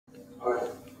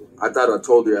I thought I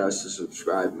told your ass to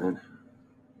subscribe, man.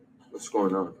 What's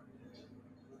going on?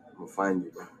 I'm gonna find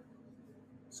you, bro.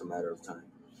 It's a matter of time.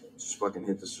 Just fucking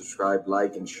hit the subscribe,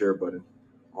 like, and share button.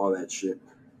 All that shit.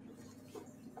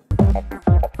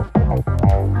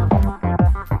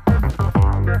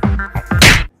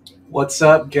 What's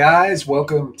up, guys?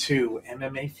 Welcome to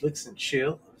MMA Flicks and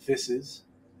Chill. This is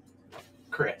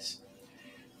Chris.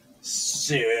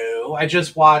 So, I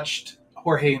just watched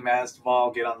Jorge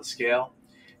Masvidal get on the scale.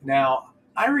 Now,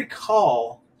 I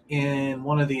recall in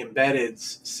one of the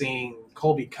embeddeds seeing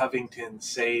Colby Covington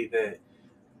say that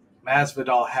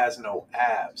Masvidal has no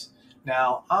abs.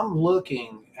 Now, I'm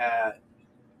looking at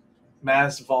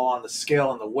Masvidal on the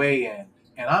scale in the weigh-in,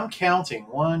 and I'm counting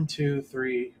 1, 2,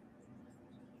 3,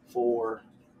 4.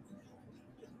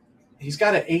 He's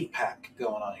got an 8-pack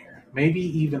going on here, maybe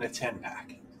even a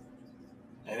 10-pack,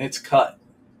 and it's cut.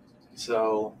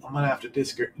 So I'm gonna have to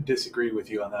disagree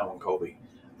with you on that one, Colby.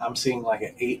 I'm seeing like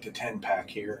an 8 to 10-pack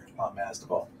here on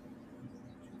Masvidal.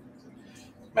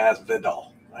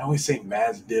 I always say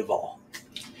Masvidal,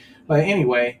 but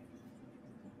anyway,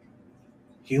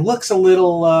 he looks a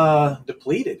little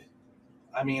depleted.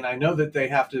 I mean, I know that they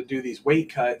have to do these weight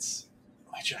cuts,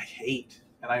 which I hate,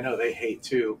 and I know they hate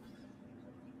too,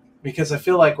 because I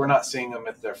feel like we're not seeing them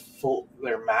at their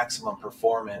maximum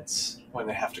performance when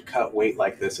they have to cut weight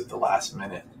like this at the last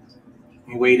minute.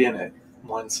 He weighed in at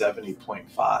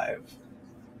 170.5.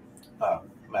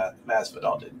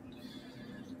 Masvidal did.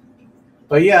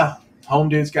 But yeah, home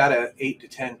dude's got an 8 to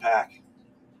 10 pack.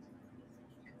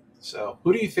 So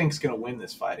who do you think's going to win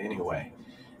this fight anyway?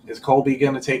 Is Colby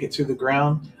going to take it to the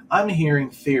ground? I'm hearing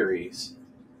theories.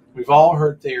 We've all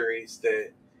heard theories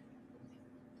that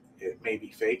it may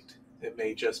be faked. It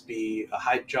may just be a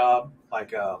hype job,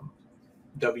 like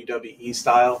WWE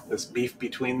style, this beef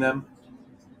between them.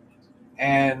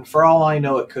 And for all I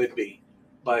know, it could be.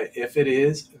 But if it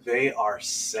is, they are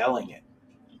selling it.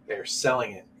 They're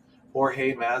selling it.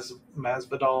 Jorge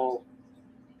Masvidal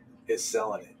is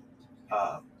selling it.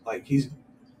 Like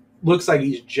looks like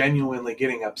he's genuinely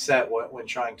getting upset when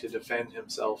trying to defend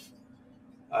himself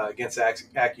against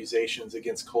accusations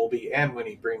against Colby, and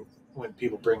when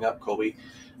people bring up Colby.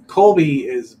 Colby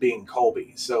is being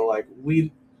Colby. So like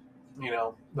the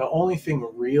only thing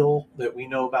real that we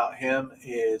know about him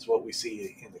is what we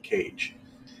see in the cage.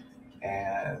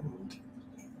 And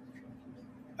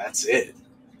that's it.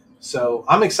 So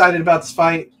I'm excited about this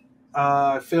fight.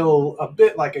 I feel a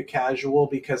bit like a casual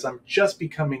because I'm just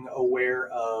becoming aware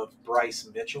of Bryce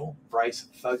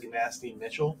Thug Nasty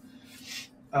Mitchell.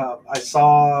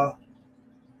 I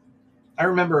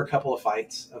remember a couple of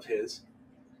fights of his,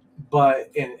 but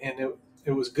it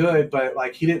was good, but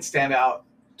like he didn't stand out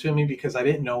to me because I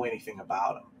didn't know anything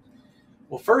about him.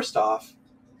 Well, first off,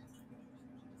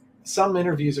 some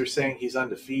interviews are saying he's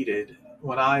undefeated.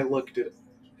 When I looked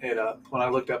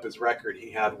up his record,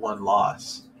 he had 1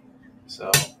 loss.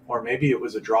 So, or maybe it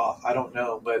was a draw. I don't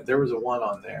know, but there was a 1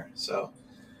 on there. So,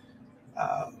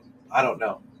 I don't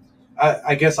know.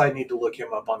 I guess I need to look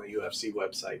him up on the UFC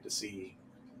website to see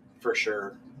for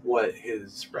sure what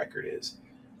his record is.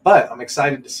 But I'm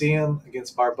excited to see him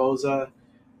against Barboza,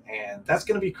 and that's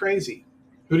going to be crazy.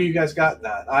 Who do you guys got in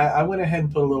that? I went ahead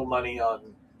and put a little money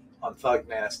on Thug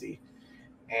Nasty,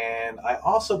 and I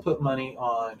also put money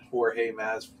on Jorge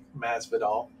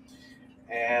Masvidal,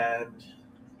 and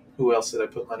who else did I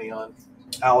put money on?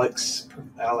 Alex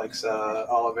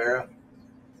Oliveira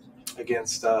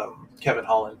against Kevin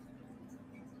Holland.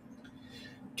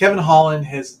 Kevin Holland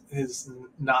has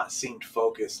not seemed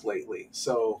focused lately,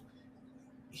 so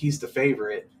he's the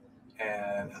favorite.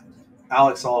 And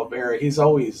Alex Oliveira, he's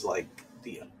always like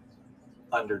the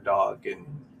underdog, and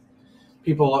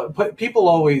people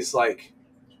always like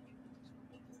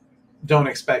don't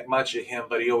expect much of him,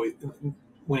 but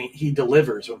he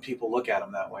delivers when people look at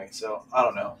him that way. So I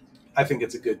don't know. I think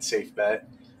it's a good safe bet.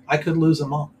 I could lose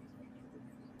them all.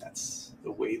 That's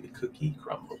the way the cookie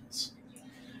crumbles.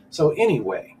 So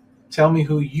anyway, tell me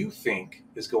who you think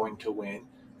is going to win.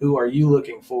 Who are you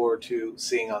looking forward to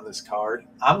seeing on this card?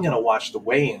 I'm going to watch the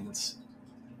weigh-ins,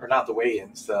 or not the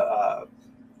weigh-ins, the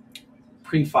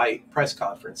pre-fight press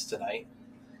conference tonight.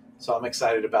 So I'm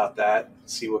excited about that.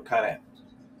 See what kind of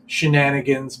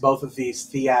shenanigans both of these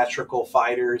theatrical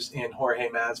fighters in Jorge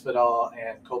Masvidal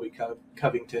and Colby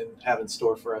Covington have in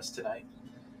store for us tonight.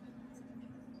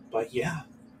 But yeah,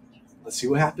 let's see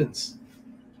what happens.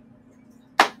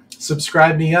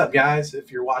 Subscribe me up, guys,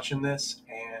 if you're watching this,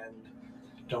 and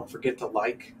don't forget to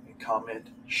like and comment,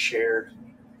 share,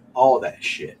 all of that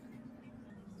shit.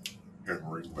 And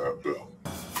ring that bell.